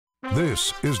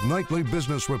This is Nightly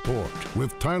Business Report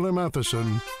with Tyler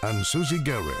Matheson and Susie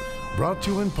Garrett. Brought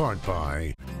to you in part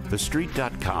by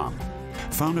TheStreet.com.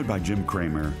 Founded by Jim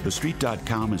Cramer,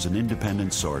 TheStreet.com is an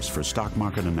independent source for stock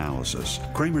market analysis.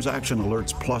 Cramer's Action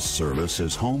Alerts Plus service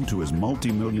is home to his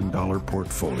multi-million-dollar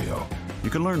portfolio. You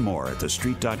can learn more at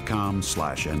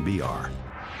TheStreet.com/NBR.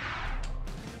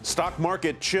 Stock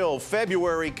market chill.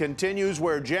 February continues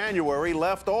where January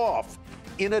left off.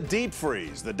 In a deep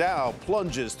freeze, the Dow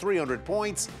plunges 300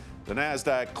 points. The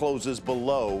Nasdaq closes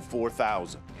below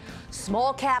 4,000.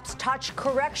 Small caps touch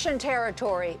correction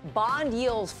territory. Bond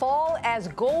yields fall as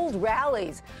gold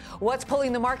rallies. What's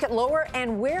pulling the market lower,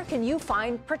 and where can you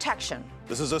find protection?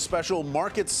 This is a special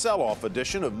market sell-off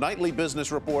edition of Nightly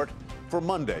Business Report for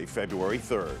Monday, February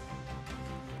 3rd.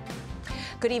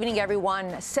 Good evening,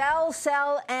 everyone. Sell,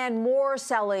 sell, and more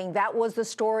selling. That was the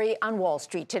story on Wall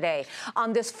Street today.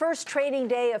 On this first trading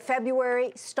day of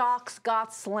February, stocks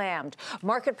got slammed.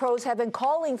 Market pros have been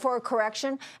calling for a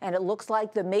correction, and it looks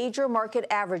like the major market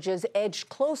averages edged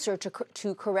closer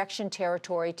to correction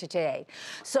territory today.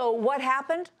 So what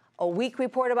happened? A weak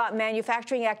report about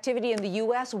manufacturing activity in the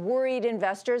U.S. worried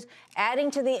investors, adding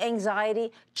to the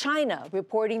anxiety. China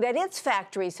reporting that its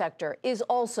factory sector is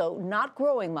also not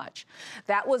growing much.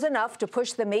 That was enough to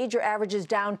push the major averages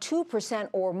down 2%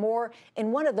 or more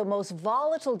in one of the most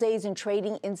volatile days in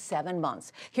trading in 7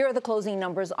 months. Here are the closing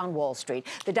numbers on Wall Street.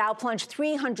 The Dow plunged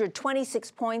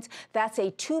 326 points. That's a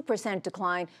 2%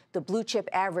 decline. The blue chip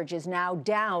average is now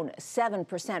down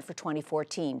 7% for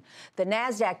 2014. The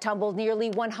Nasdaq tumbled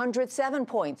nearly 107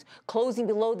 points, closing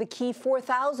below the key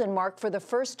 4,000 mark for the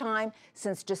first time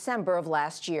since December of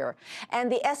last year.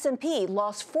 And the S&P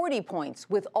lost 40 points,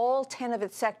 with all 10 of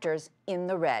its sectors in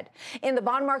the red. In the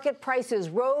bond market, prices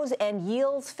rose and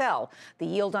yields fell. The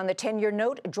yield on the 10-year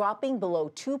note dropping below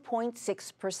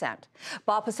 2.6%.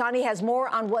 Bob Pisani has more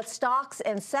on what stocks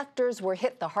and sectors were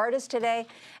hit the hardest today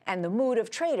and the mood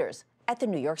of traders at the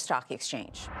New York Stock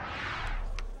Exchange.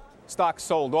 Stocks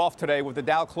sold off today with the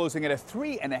Dow closing at a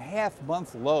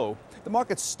 3.5-month low. The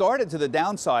market started to the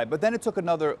downside, but then it took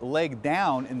another leg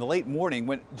down in the late morning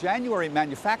when January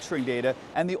manufacturing data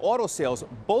and the auto sales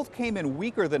both came in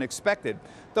weaker than expected.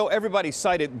 Though everybody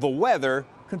cited the weather,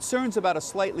 concerns about a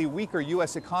slightly weaker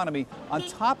U.S. economy on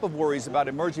top of worries about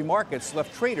emerging markets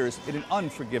left traders in an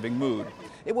unforgiving mood.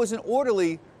 It was an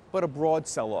orderly but a broad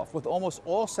sell-off, with almost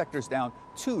all sectors down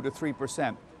 2 to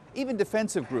 3%. Even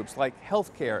defensive groups like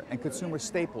healthcare and consumer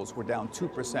staples were down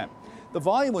 2%. The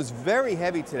volume was very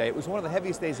heavy today. It was one of the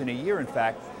heaviest days in a year, in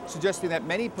fact, suggesting that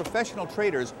many professional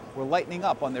traders were lightening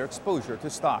up on their exposure to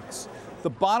stocks. The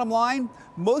bottom line,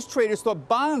 most traders thought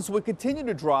bonds would continue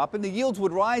to drop and the yields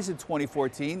would rise in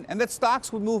 2014 and that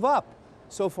stocks would move up.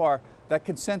 So far, that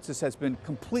consensus has been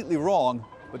completely wrong,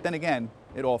 but then again,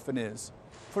 it often is.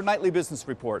 For Nightly Business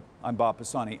Report, I'm Bob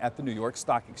Pisani at the New York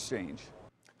Stock Exchange.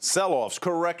 Sell-offs,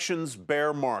 corrections,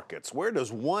 bear markets. Where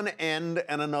does one end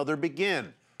and another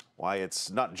begin? Why, it's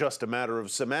not just a matter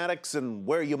of semantics and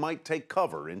where you might take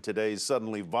cover in today's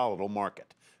suddenly volatile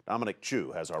market. Dominic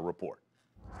Chu has our report.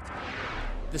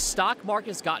 The stock market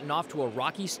has gotten off to a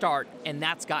rocky start, and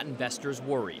that's got investors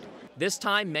worried. This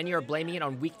time, many are blaming it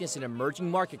on weakness in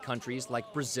emerging market countries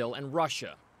like Brazil and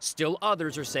Russia. Still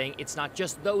others are saying it's not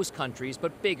just those countries,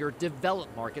 but bigger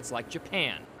developed markets like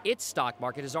Japan. Its stock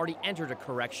market has already entered a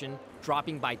correction,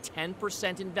 dropping by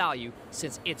 10% in value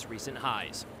since its recent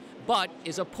highs. But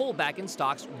is a pullback in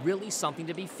stocks really something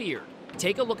to be feared?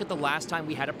 Take a look at the last time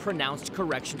we had a pronounced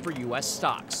correction for U.S.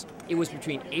 stocks. It was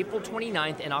between April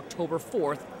 29th and October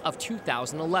 4th of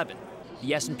 2011.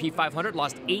 The S&P 500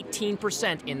 lost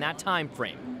 18% in that time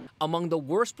frame. Among the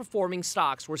worst performing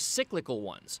stocks were cyclical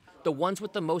ones, the ones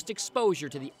with the most exposure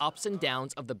to the ups and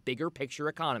downs of the bigger picture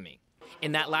economy.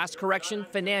 In that last correction,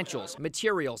 financials,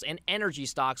 materials, and energy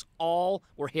stocks all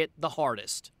were hit the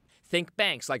hardest. Think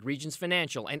banks like Regions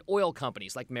Financial and oil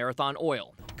companies like Marathon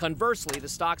Oil. Conversely, the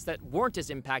stocks that weren't as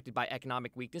impacted by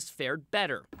economic weakness fared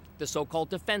better. The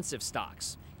so-called defensive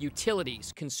stocks,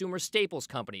 utilities, consumer staples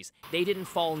companies, they didn't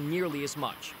fall nearly as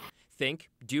much. Think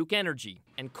Duke Energy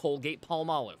and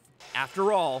Colgate-Palmolive.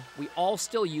 After all, we all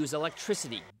still use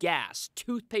electricity, gas,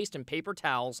 toothpaste, and paper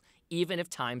towels, even if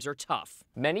times are tough.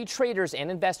 Many traders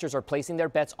and investors are placing their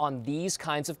bets on these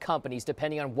kinds of companies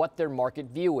depending on what their market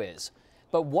view is.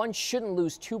 But one shouldn't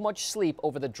lose too much sleep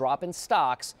over the drop in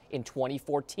stocks in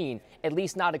 2014, at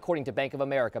least not according to Bank of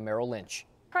America Merrill Lynch.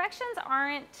 Corrections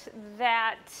aren't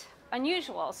that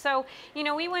unusual. So,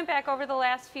 we went back over the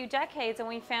last few decades and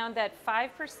we found that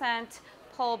 5%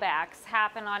 pullbacks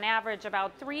happen on average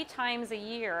about 3 times a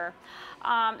year.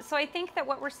 So I think that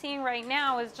what we're seeing right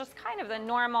now is just kind of the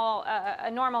normal,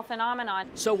 a normal phenomenon.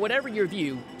 So whatever your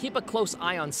view, keep a close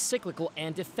eye on cyclical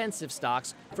and defensive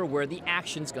stocks for where the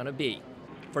action's going to be.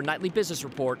 For Nightly Business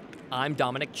Report, I'm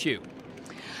Dominic Chu.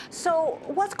 So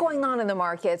what's going on in the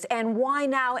markets and why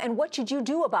now and what should you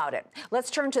do about it? Let's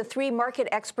turn to 3 market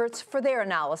experts for their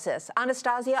analysis.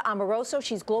 Anastasia Amoroso,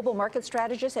 she's global market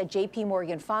strategist at JP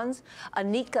Morgan Funds.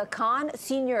 Anika Khan,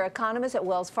 senior economist at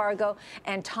Wells Fargo.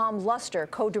 And Tom Luster,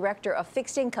 co-director of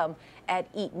fixed income at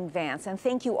Eaton Vance. And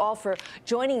thank you all for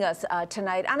joining us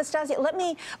tonight. Anastasia, let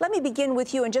me begin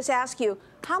with you and just ask you,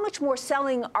 how much more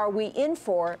selling are we in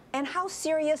for and how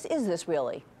serious is this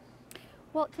really?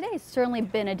 Well, today has certainly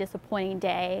been a disappointing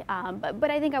day, but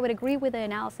I think I would agree with the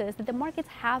analysis that the markets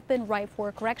have been ripe for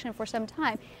a correction for some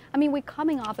time. I mean, we're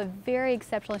coming off a very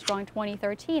exceptionally strong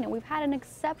 2013, and we've had an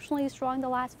exceptionally strong the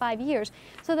last 5 years.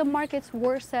 So the markets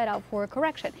were set up for a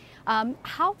correction.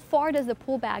 How far does the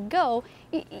pullback go?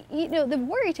 You know, the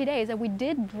worry today is that we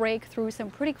did break through some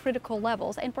pretty critical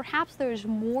levels, and perhaps there's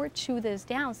more to this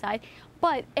downside.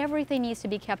 But everything needs to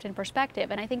be kept in perspective.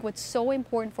 And I think what's so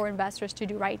important for investors to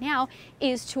do right now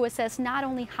is to assess not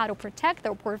only how to protect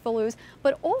their portfolios,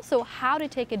 but also how to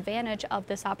take advantage of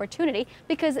this opportunity,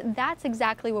 because that's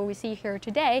exactly what we see here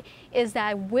today, is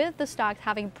that with the stocks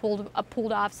having pulled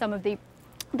off some of the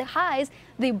highs,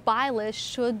 the buy list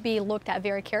should be looked at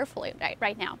very carefully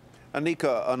right now.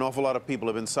 Anika, an awful lot of people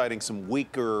have been citing some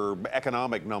weaker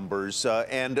economic numbers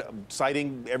and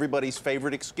citing everybody's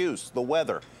favorite excuse, the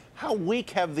weather. How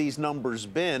weak have these numbers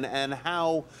been, and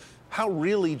how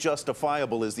really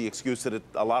justifiable is the excuse that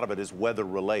a lot of it is weather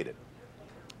related?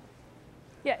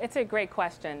 Yeah, it's a great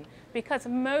question, because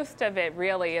most of it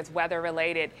really is weather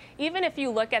related. Even if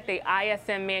you look at the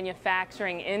ISM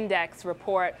Manufacturing Index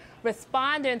report,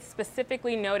 respondents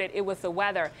specifically noted it was the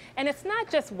weather. And it's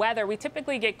not just weather. We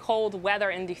typically get cold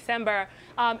weather in December.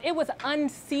 It was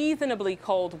unseasonably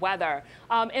cold weather.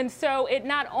 And so it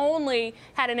not only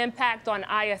had an impact on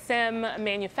ISM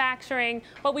manufacturing,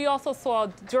 but we also saw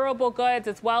durable goods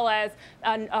as well as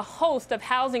a host of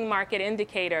housing market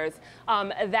indicators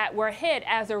that were hit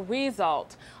as a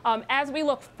result. As we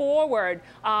look forward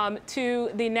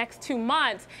to the next 2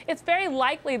 months, it's very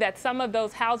likely that some of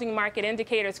those housing market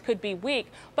indicators could be weak,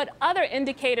 but other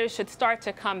indicators should start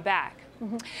to come back.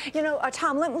 Mm-hmm. You know,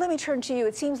 Tom, let me turn to you.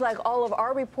 It seems like all of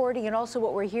our reporting and also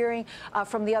what we're hearing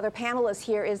from the other panelists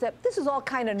here is that this is all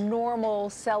kind of normal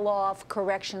sell-off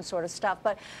correction sort of stuff.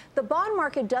 But the bond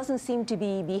market doesn't seem to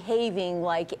be behaving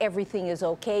like everything is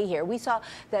okay here. We saw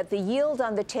that the yield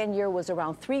on the 10-year was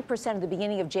around 3% at the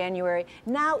beginning of January.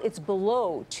 Now it's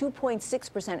below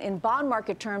 2.6%. In bond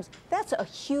market terms, that's a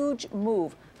huge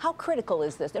move. How critical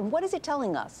is this, and what is it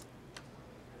telling us?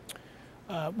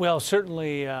 Well,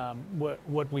 certainly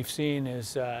what we've seen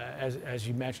is, as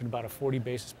you mentioned, about a 40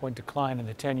 basis point decline in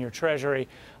the 10-year Treasury.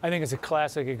 I think it's a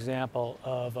classic example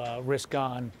of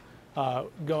risk-on,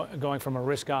 going from a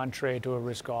risk-on trade to a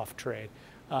risk-off trade.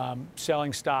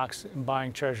 Selling stocks and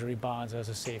buying Treasury bonds as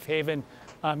a safe haven.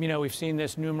 You know, we've seen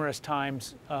this numerous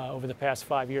times over the past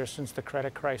 5 years since the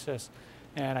credit crisis,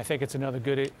 and I think it's another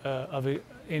good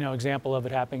example of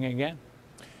it happening again.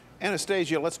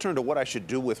 Anastasia, let's turn to what I should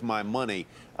do with my money.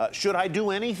 Should I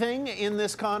do anything in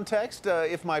this context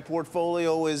if my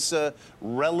portfolio is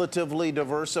relatively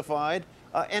diversified?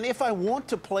 And if I want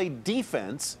to play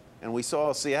defense, and we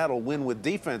saw Seattle win with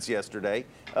defense yesterday,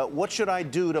 what should I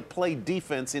do to play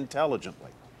defense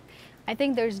intelligently? I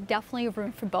think there's definitely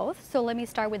room for both. So let me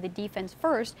start with the defense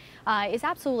first. It's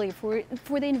absolutely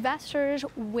for the investors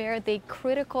where the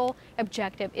critical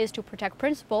objective is to protect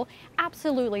principal.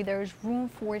 Absolutely, there's room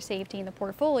for safety in the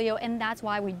portfolio, and that's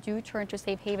why we do turn to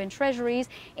safe haven treasuries.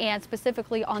 And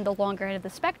specifically on the longer end of the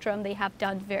spectrum, they have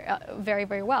done very,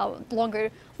 very well.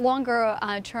 Longer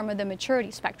term of the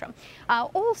maturity spectrum.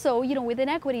 Also, you know, within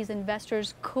equities,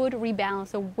 investors could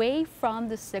rebalance away from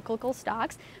the cyclical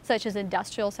stocks, such as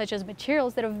industrial, such as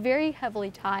materials that are very heavily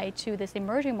tied to this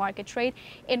emerging market trade,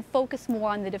 and focus more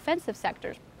on the defensive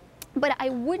sectors. But I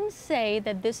wouldn't say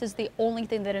that this is the only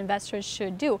thing that investors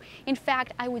should do. In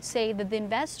fact, I would say that the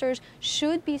investors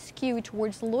should be skewed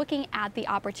towards looking at the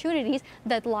opportunities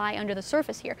that lie under the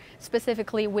surface here,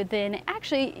 specifically within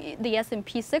actually the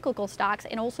S&P cyclical stocks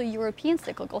and also European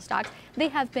cyclical stocks. They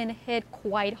have been hit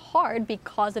quite hard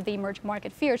because of the emerging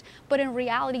market fears, but in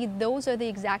reality, those are the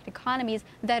exact economies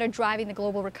that are driving the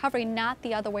global recovery, not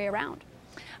the other way around.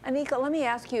 Anika, let me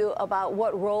ask you about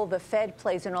what role the Fed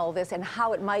plays in all this and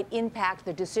how it might impact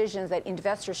the decisions that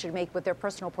investors should make with their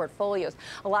personal portfolios.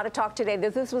 A lot of talk today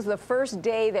that this was the first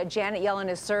day that Janet Yellen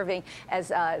is serving as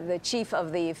the chief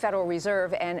of the Federal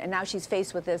Reserve, and now she's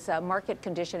faced with this market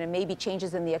condition and maybe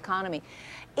changes in the economy.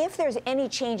 If there's any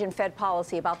change in Fed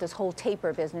policy about this whole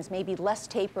taper business, maybe less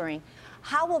tapering,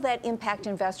 how will that impact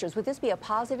investors? Would this be a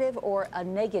positive or a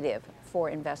negative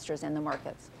for investors in the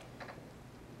markets?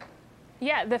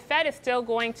 Yeah, the Fed is still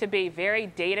going to be very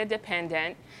data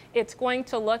dependent. It's going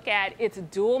to look at its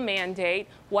dual mandate.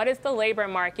 What is the labor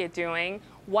market doing?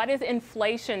 What is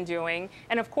inflation doing?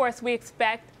 And of course, we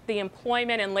expect the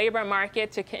employment and labor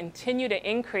market to continue to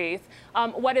increase.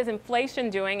 What is inflation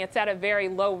doing? It's at a very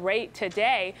low rate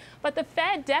today. But the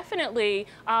Fed definitely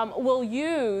will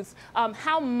use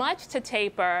how much to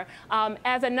taper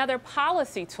as another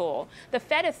policy tool. The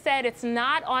Fed has said it's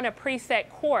not on a preset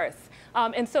course.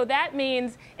 And so that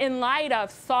means in light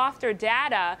of softer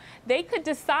data, they could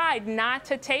decide not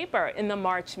to taper in the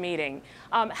March meeting.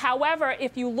 However,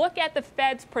 if you look at the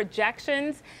Fed's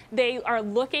projections, they are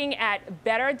looking at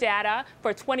better data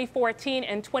for 2014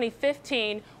 and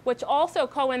 2015, which also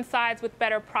coincides with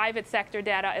better private sector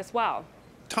data as well.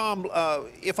 Tom,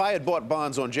 if I had bought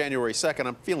bonds on January 2nd,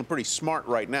 I'm feeling pretty smart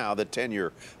right now, the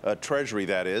 10-year Treasury,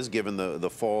 that is, given the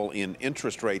fall in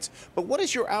interest rates. But what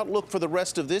is your outlook for the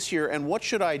rest of this year, and what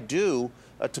should I do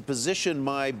to position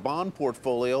my bond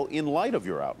portfolio in light of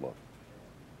your outlook?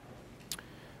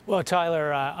 Well,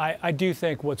 Tyler, I do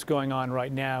think what's going on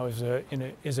right now is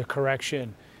a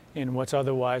correction in what's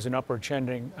otherwise an upward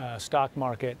trending stock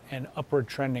market and upward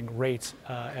trending rates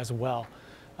as well.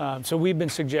 So we've been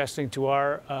suggesting to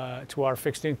our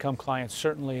fixed income clients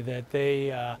certainly that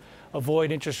they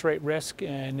avoid interest rate risk,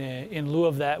 and in lieu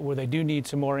of that, where they do need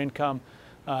some more income,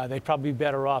 they'd probably be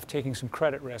better off taking some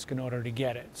credit risk in order to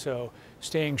get it. So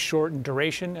staying short in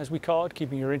duration, as we call it,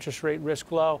 keeping your interest rate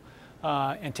risk low,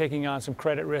 and taking on some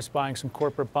credit risk, buying some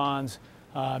corporate bonds,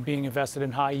 being invested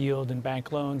in high yield and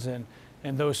bank loans and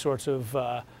those sorts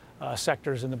of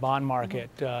sectors in the bond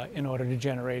market in order to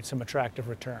generate some attractive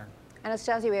return.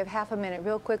 Anastasia, we have half a minute.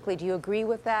 Real quickly, do you agree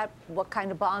with that? What kind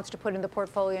of bonds to put in the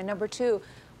portfolio? Number two,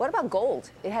 what about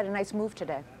gold? It had a nice move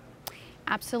today.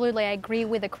 Absolutely, I agree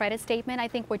with the credit statement. I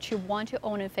think what you want to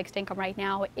own in fixed income right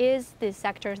now is the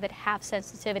sectors that have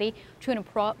sensitivity to an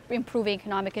improving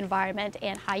economic environment,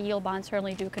 and high yield bonds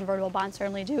certainly do, convertible bonds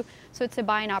certainly do. So it's a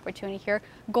buying opportunity here.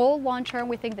 Gold long term,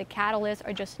 we think the catalysts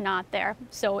are just not there.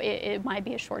 So it might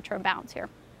be a short-term bounce here.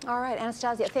 All right,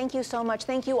 Anastasia, thank you so much.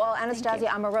 Thank you all, Anastasia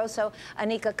Amoroso,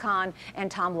 Anika Khan,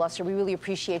 and Tom Lusser. We really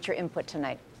appreciate your input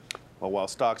tonight. Well, while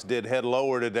stocks did head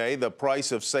lower today, the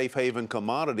price of safe haven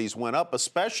commodities went up,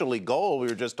 especially gold we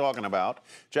were just talking about.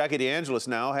 Jackie DeAngelis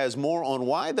now has more on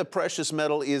why the precious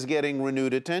metal is getting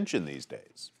renewed attention these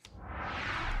days.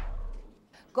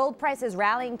 Gold prices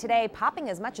rallying today, popping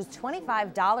as much as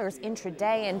 $25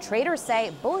 intraday, and traders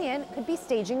say bullion could be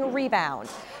staging a rebound.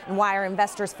 And why are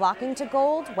investors flocking to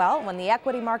gold? Well, when the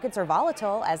equity markets are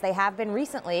volatile, as they have been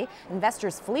recently,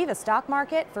 investors flee the stock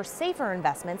market for safer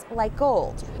investments like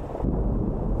gold.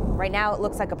 Right now, it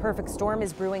looks like a perfect storm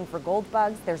is brewing for gold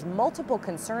bugs. There's multiple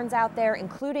concerns out there,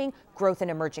 including growth in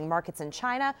emerging markets in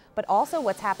China, but also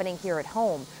what's happening here at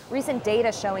home. Recent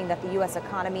data showing that the U.S.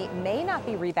 economy may not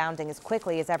be rebounding as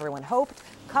quickly as everyone hoped,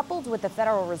 coupled with the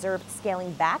Federal Reserve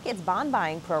scaling back its bond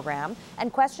buying program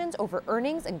and questions over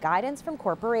earnings and guidance from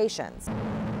corporations.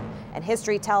 And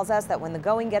history tells us that when the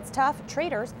going gets tough,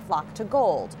 traders flock to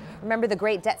gold. Remember the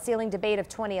great debt ceiling debate of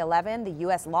 2011? The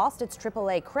U.S. lost its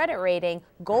AAA credit rating.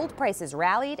 Gold prices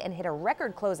rallied and hit a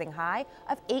record closing high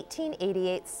of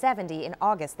 $1888.70 in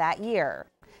August that year.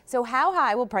 So how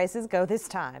high will prices go this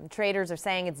time? Traders are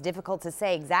saying it's difficult to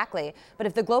say exactly, but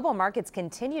if the global markets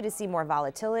continue to see more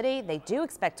volatility, they do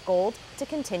expect gold to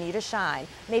continue to shine.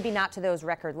 Maybe not to those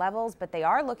record levels, but they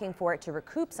are looking for it to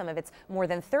recoup some of its more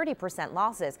than 30%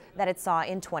 losses that it saw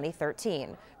in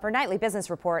 2013. For Nightly Business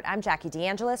Report, I'm Jackie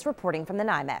DeAngelis reporting from the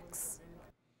NYMEX.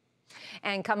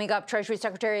 And coming up, Treasury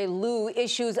Secretary Liu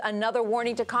issues another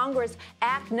warning to Congress.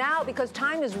 Act now because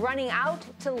time is running out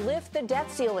to lift the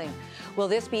debt ceiling. Will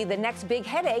this be the next big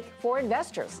headache for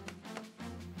investors?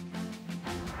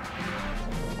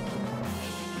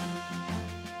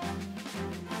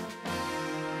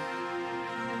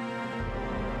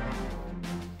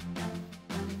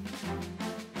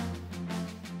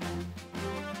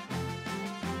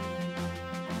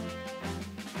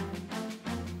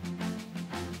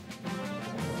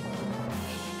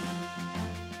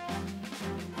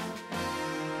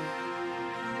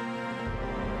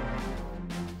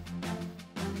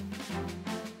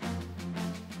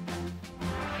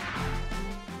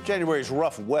 January's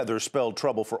rough weather spelled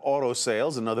trouble for auto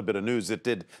sales. Another bit of news that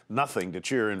did nothing to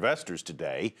cheer investors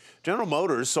today. General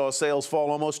Motors saw sales fall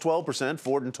almost 12%.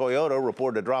 Ford and Toyota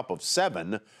reported a drop of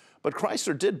 7%. But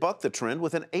Chrysler did buck the trend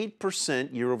with an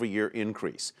 8% year-over-year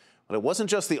increase. But it wasn't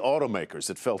just the automakers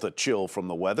that felt a chill from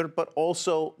the weather, but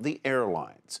also the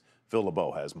airlines. Phil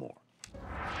LeBeau has more.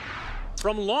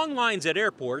 From long lines at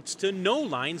airports to no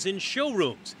lines in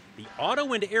showrooms, the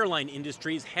auto and airline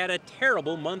industries had a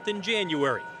terrible month in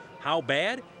January. How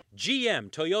bad?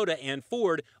 GM, Toyota, and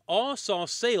Ford all saw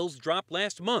sales drop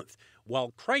last month,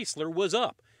 while Chrysler was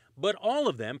up. But all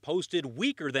of them posted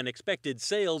weaker than expected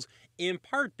sales, in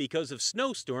part because of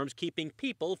snowstorms keeping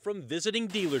people from visiting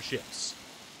dealerships.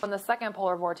 When the second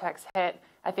polar vortex hit,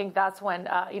 I think that's when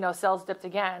sales dipped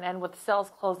again. And with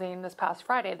sales closing this past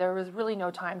Friday, there was really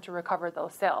no time to recover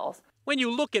those sales. When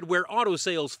you look at where auto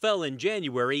sales fell in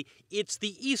January, it's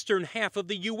the eastern half of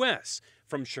the U.S.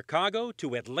 From Chicago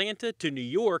to Atlanta to New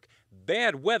York,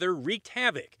 bad weather wreaked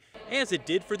havoc, as it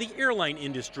did for the airline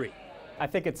industry. I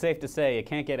think it's safe to say it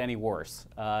can't get any worse.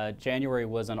 January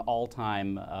was an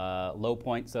all-time low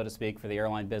point, so to speak, for the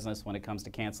airline business when it comes to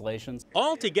cancellations.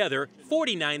 Altogether,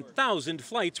 49,000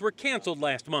 flights were canceled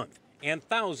last month, and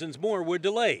thousands more were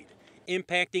delayed,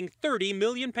 impacting 30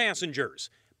 million passengers.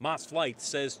 Moss Flights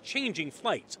says changing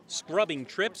flights, scrubbing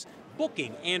trips,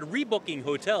 booking and rebooking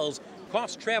hotels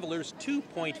cost travelers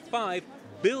 $2.5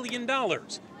 billion.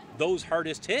 Those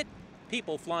hardest hit?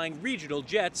 People flying regional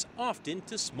jets, often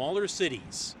to smaller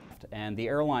cities. And the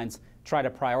airlines try to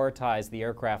prioritize the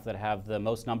aircraft that have the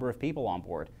most number of people on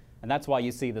board. And that's why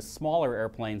you see the smaller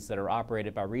airplanes that are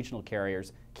operated by regional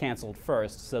carriers canceled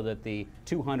first, so that the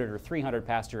 200 or 300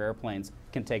 passenger airplanes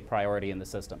can take priority in the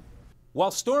system.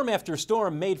 While storm after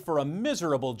storm made for a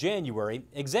miserable January,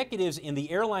 executives in the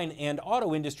airline and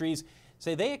auto industries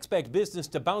say they expect business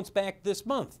to bounce back this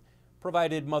month,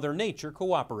 provided Mother Nature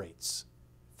cooperates.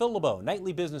 Phil LeBeau,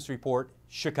 Nightly Business Report,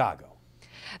 Chicago.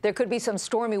 There could be some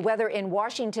stormy weather in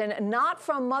Washington, not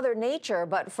from Mother Nature,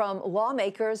 but from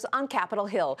lawmakers on Capitol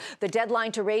Hill. The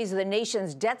deadline to raise the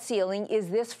nation's debt ceiling is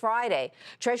this Friday.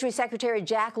 Treasury Secretary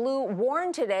Jack Lew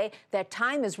warned today that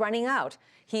time is running out.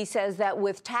 He says that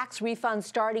with tax refunds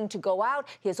starting to go out,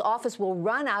 his office will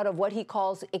run out of what he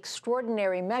calls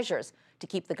extraordinary measures to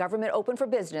keep the government open for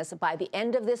business by the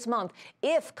end of this month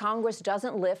if Congress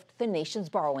doesn't lift the nation's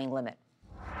borrowing limit.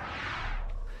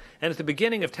 And at the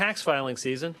beginning of tax filing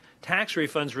season, tax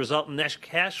refunds result in net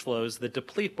cash flows that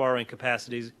deplete borrowing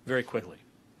capacities very quickly.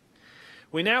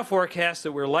 We now forecast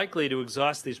that we're likely to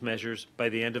exhaust these measures by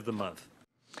the end of the month.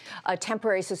 A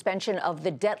temporary suspension of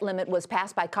the debt limit was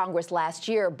passed by Congress last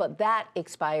year, but that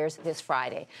expires this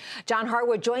Friday. John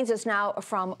Harwood joins us now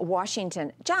from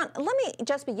Washington. John, let me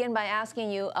just begin by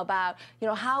asking you about,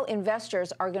 how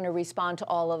investors are going to respond to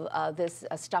all of this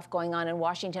stuff going on in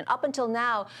Washington. Up until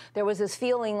now, there was this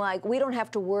feeling like we don't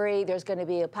have to worry. There's going to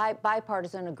be a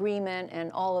bipartisan agreement and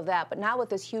all of that. But now with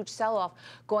this huge sell-off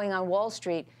going on Wall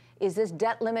Street, is this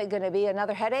debt limit going to be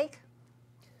another headache?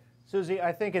 Susie,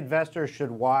 I think investors should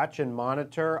watch and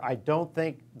monitor. I don't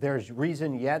think there's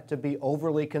reason yet to be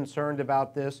overly concerned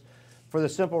about this, for the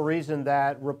simple reason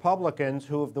that Republicans,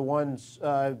 who have the ones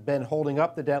been holding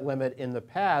up the debt limit in the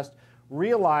past,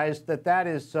 realized that that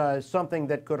is something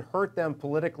that could hurt them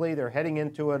politically. They're heading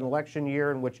into an election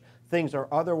year in which things are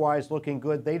otherwise looking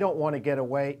good. They don't want to get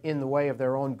in the way of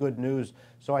their own good news.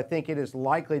 So I think it is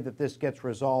likely that this gets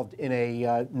resolved in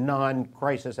a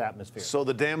non-crisis atmosphere. So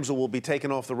the damsel will be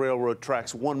taken off the railroad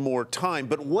tracks one more time.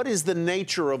 But what is the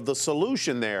nature of the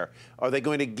solution there? Are they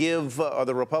going to give, are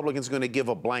the Republicans going to give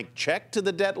a blank check to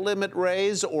the debt limit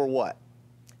raise, or what?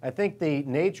 I think the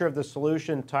nature of the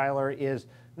solution, Tyler, is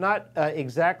not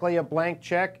exactly a blank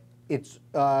check. It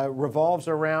revolves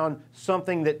around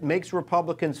something that makes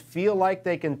Republicans feel like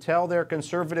they can tell their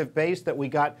conservative base that we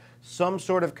got some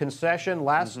sort of concession.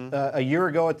 A year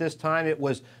ago at this time, it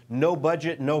was no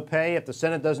budget, no pay. If the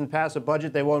Senate doesn't pass a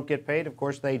budget, they won't get paid. Of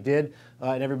course, they did,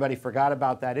 and everybody forgot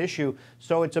about that issue.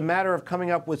 So it's a matter of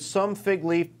coming up with some fig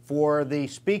leaf for the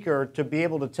Speaker to be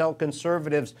able to tell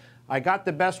conservatives, I got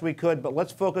the best we could, but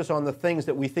let's focus on the things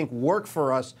that we think work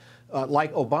for us,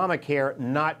 like Obamacare,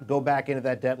 not go back into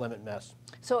that debt limit mess.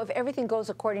 So if everything goes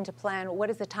according to plan, what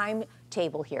is the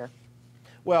timetable here?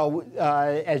 Well,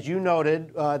 as you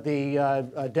noted,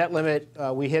 the debt limit,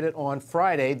 we hit it on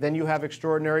Friday. Then you have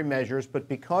extraordinary measures. But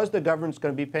because the government's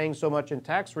going to be paying so much in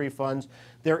tax refunds,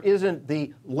 there isn't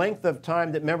the length of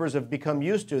time that members have become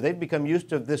used to. They've become used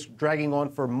to this dragging on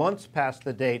for months past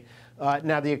the date.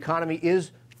 Now, the economy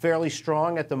is fairly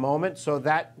strong at the moment, so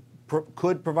that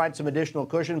could provide some additional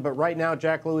cushion. But right now,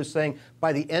 Jack Lew is saying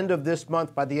by the end of this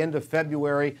month, by the end of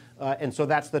February, and so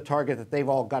that's the target that they've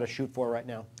all got to shoot for right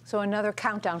now. So another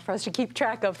countdown for us to keep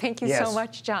track of. Thank you so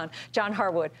much, John. John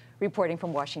Harwood reporting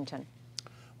from Washington.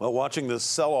 Well, watching the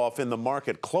sell-off in the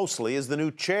market closely is the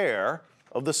new chair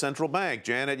of the central bank.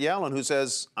 Janet Yellen, who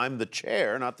says, "I'm the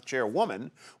chair, not the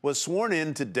chairwoman," was sworn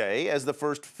in today as the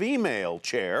first female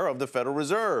chair of the Federal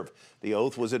Reserve. The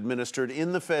oath was administered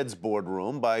in the Fed's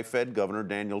boardroom by Fed Governor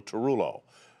Daniel Tarullo.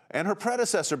 And her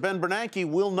predecessor, Ben Bernanke,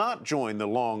 will not join the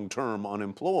long-term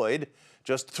unemployed.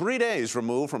 Just 3 days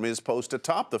removed from his post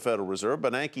atop the Federal Reserve,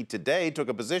 Bernanke today took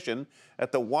a position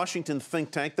at the Washington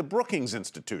think tank, the Brookings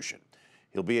Institution.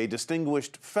 He'll be a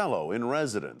distinguished fellow in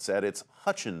residence at its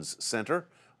Hutchins Center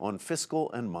on Fiscal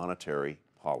and Monetary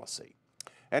Policy.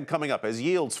 And coming up, as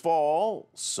yields fall,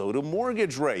 so do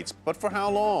mortgage rates. But for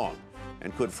how long?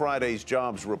 And could Friday's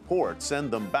jobs report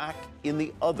send them back in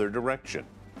the other direction?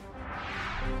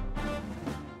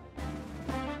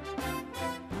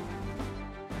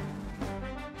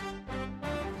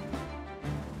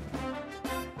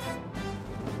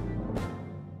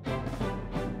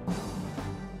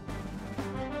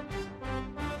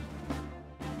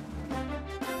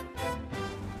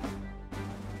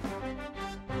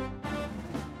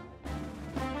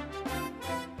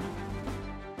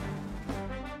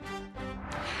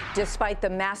 Despite the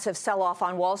massive sell-off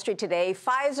on Wall Street today,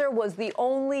 Pfizer was the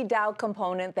only Dow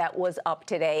component that was up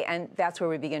today, and that's where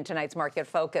we begin tonight's market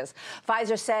focus.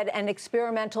 Pfizer said an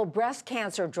experimental breast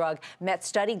cancer drug met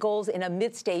study goals in a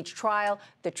mid-stage trial.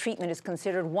 The treatment is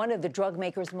considered one of the drug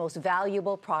maker's most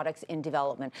valuable products in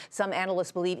development. Some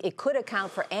analysts believe it could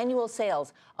account for annual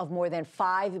sales of more than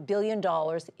 $5 billion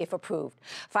if approved.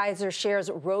 Pfizer shares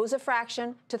rose a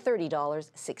fraction to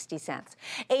 $30.60.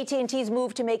 AT&T's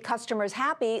move to make customers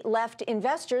happy left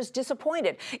investors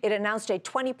disappointed. It announced a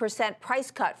 20%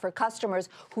 price cut for customers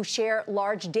who share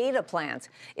large data plans.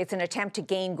 It's an attempt to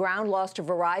gain ground lost to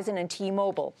Verizon and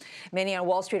T-Mobile. Many on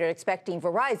Wall Street are expecting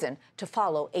Verizon to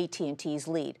follow AT&T's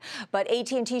lead. But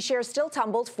AT&T shares still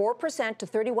tumbled 4% to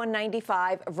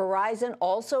 $31.95. Verizon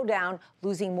also down,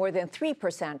 losing more than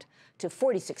 3% to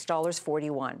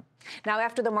 $46.41. Now,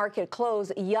 after the market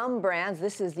closed, Yum Brands,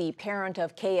 this is the parent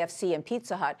of KFC and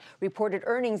Pizza Hut, reported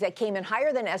earnings that came in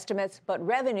higher than estimates, but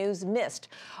revenues missed.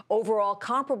 Overall,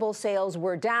 comparable sales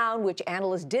were down, which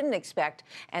analysts didn't expect,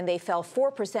 and they fell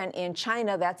 4% in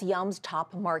China. That's Yum's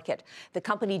top market. The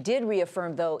company did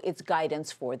reaffirm, though, its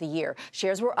guidance for the year.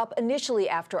 Shares were up initially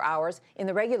after hours. In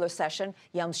the regular session,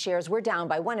 Yum's shares were down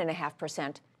by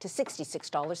 1.5% to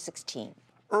 $66.16.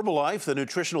 Herbalife, the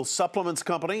nutritional supplements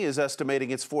company, is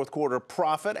estimating its fourth quarter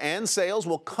profit and sales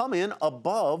will come in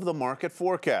above the market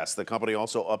forecast. The company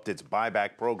also upped its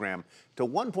buyback program to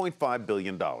 $1.5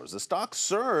 billion. The stock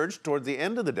surged toward the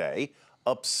end of the day,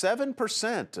 up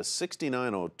 7% to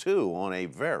 $69.02 on a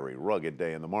very rugged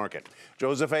day in the market.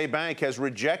 Joseph A. Bank has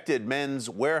rejected Men's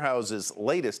Warehouse's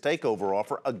latest takeover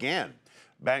offer again.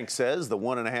 Bank says the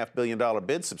 $1.5 billion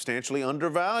bid substantially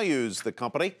undervalues the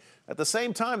company. At the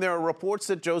same time, there are reports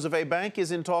that Joseph A. Bank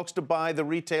is in talks to buy the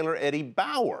retailer Eddie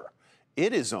Bauer.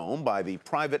 It is owned by the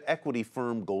private equity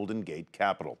firm Golden Gate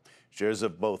Capital. Shares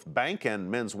of both Bank and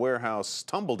Men's Warehouse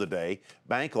tumbled today.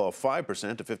 Bank off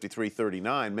 5% to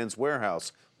 $53.39. Men's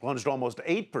Warehouse plunged almost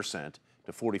 8%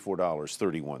 to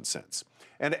 $44.31.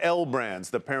 And L Brands,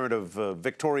 the parent of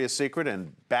Victoria's Secret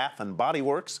and Bath & Body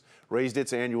Works, raised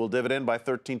its annual dividend by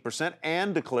 13%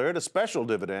 and declared a special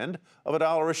dividend of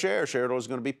 $1 a share. Shareholders are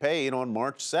going to be paid on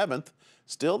March 7th.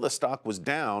 Still, the stock was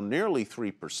down nearly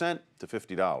 3% to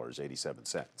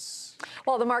 $50.87.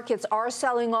 While the markets are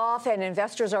selling off and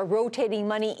investors are rotating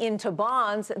money into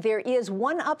bonds, there is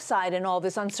one upside in all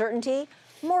this uncertainty.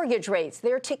 Mortgage rates,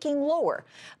 they're ticking lower.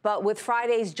 But with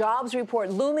Friday's jobs report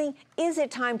looming, is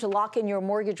it time to lock in your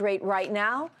mortgage rate right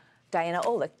now? Diana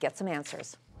Olick gets some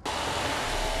answers.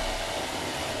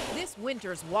 This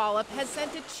winter's wallop has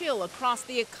sent a chill across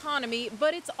the economy,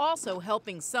 but it's also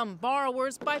helping some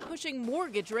borrowers by pushing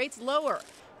mortgage rates lower.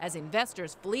 As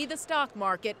investors flee the stock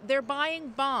market, they're buying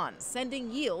bonds, sending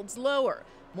yields lower.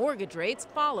 Mortgage rates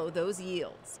follow those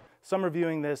yields. Some are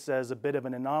viewing this as a bit of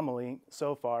an anomaly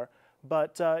so far,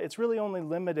 but it's really only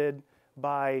limited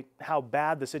by how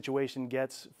bad the situation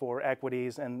gets for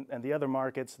equities and the other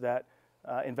markets that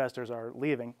investors are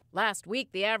leaving. Last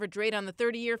week, the average rate on the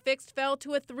 30-year fixed fell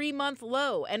to a 3-month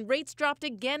low, and rates dropped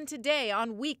again today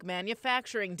on weak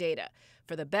manufacturing data.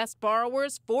 For the best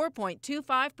borrowers,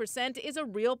 4.25% is a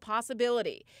real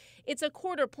possibility. It's a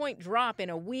quarter-point drop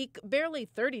in a week, barely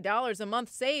 $30 a month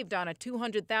saved on a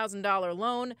 $200,000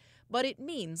 loan, but it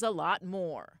means a lot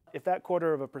more. If that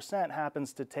 0.25%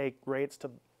 happens to take rates to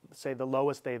say, the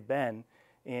lowest they've been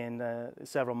in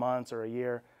several months or a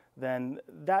year, then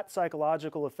that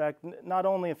psychological effect not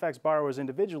only affects borrowers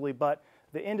individually, but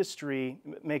the industry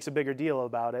makes a bigger deal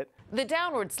about it. The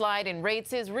downward slide in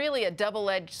rates is really a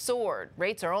double-edged sword.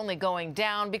 Rates are only going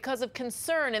down because of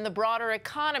concern in the broader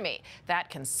economy. That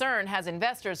concern has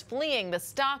investors fleeing the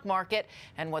stock market,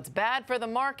 and what's bad for the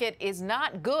market is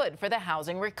not good for the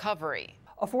housing recovery.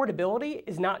 Affordability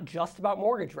is not just about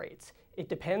mortgage rates. It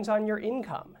depends on your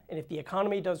income. And if the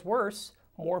economy does worse,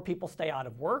 more people stay out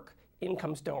of work,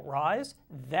 incomes don't rise,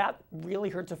 that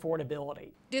really hurts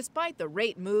affordability. Despite the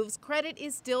rate moves, credit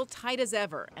is still tight as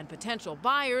ever, and potential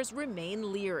buyers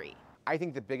remain leery. I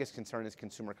think the biggest concern is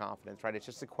consumer confidence, right? It's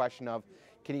just a question of,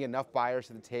 can you get enough buyers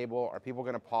to the table? Are people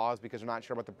going to pause because they're not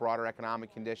sure about the broader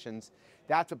economic conditions?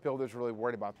 That's what builders are really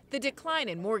worried about. The decline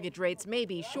in mortgage rates may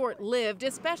be short-lived,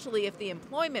 especially if the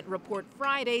employment report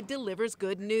Friday delivers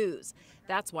good news.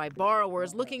 That's why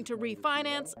borrowers looking to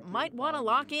refinance might want to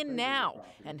lock in now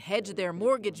and hedge their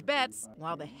mortgage bets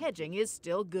while the hedging is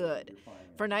still good.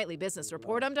 For Nightly Business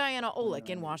Report, I'm Diana Olick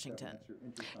in Washington.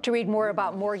 To read more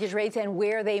about mortgage rates and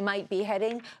where they might be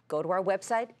heading, go to our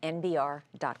website,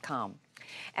 nbr.com.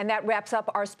 And that wraps up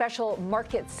our special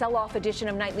market sell-off edition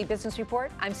of Nightly Business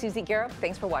Report. I'm Susie Garrett.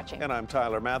 Thanks for watching. And I'm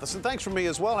Tyler Mathisen. Thanks from me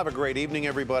as well. Have a great evening,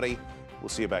 everybody. We'll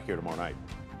see you back here tomorrow night.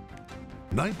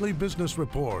 Nightly Business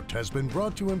Report has been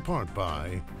brought to you in part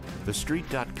by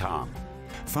TheStreet.com.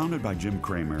 Founded by Jim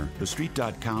Cramer,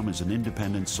 TheStreet.com is an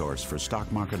independent source for stock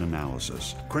market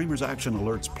analysis. Cramer's Action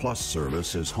Alerts Plus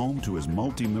service is home to his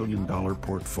multi-million-dollar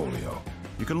portfolio.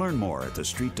 You can learn more at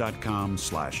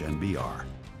TheStreet.com/NBR.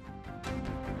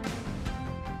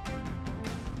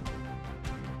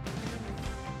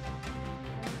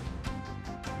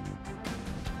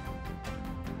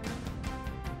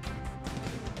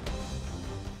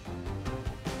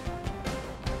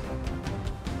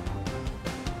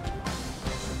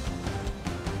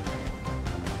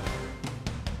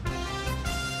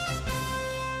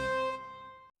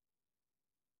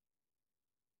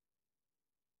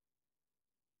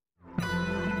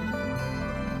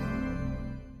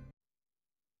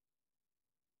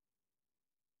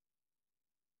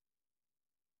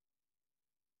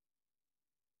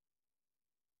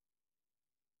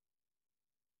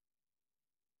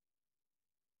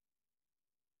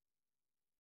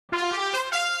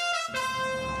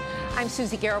 I'm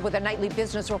Susie Garrett with a Nightly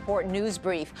Business Report news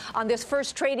brief. On this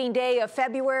first trading day of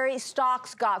February,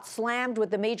 stocks got slammed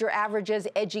with the major averages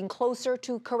edging closer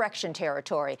to correction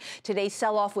territory. Today's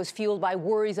sell-off was fueled by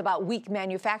worries about weak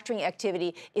manufacturing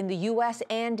activity in the U.S.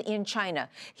 and in China.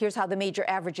 Here's how the major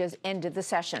averages ended the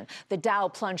session. The Dow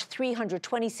plunged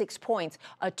 326 points,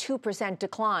 a 2%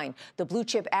 decline. The blue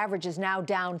chip average is now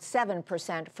down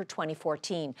 7% for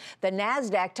 2014. The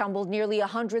Nasdaq tumbled nearly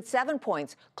 107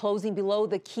 points, closing below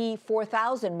the key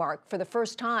 4,000 mark for the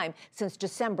first time since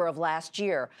December of last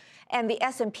year. And the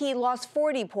S&P lost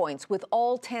 40 points, with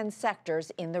all 10 sectors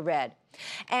in the red.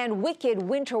 And wicked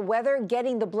winter weather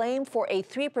getting the blame for a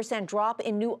 3% drop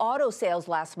in new auto sales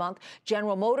last month.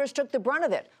 General Motors took the brunt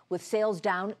of it, with sales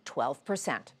down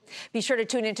 12%. Be sure to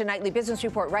tune into Nightly Business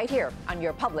Report right here on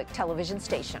your public television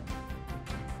station.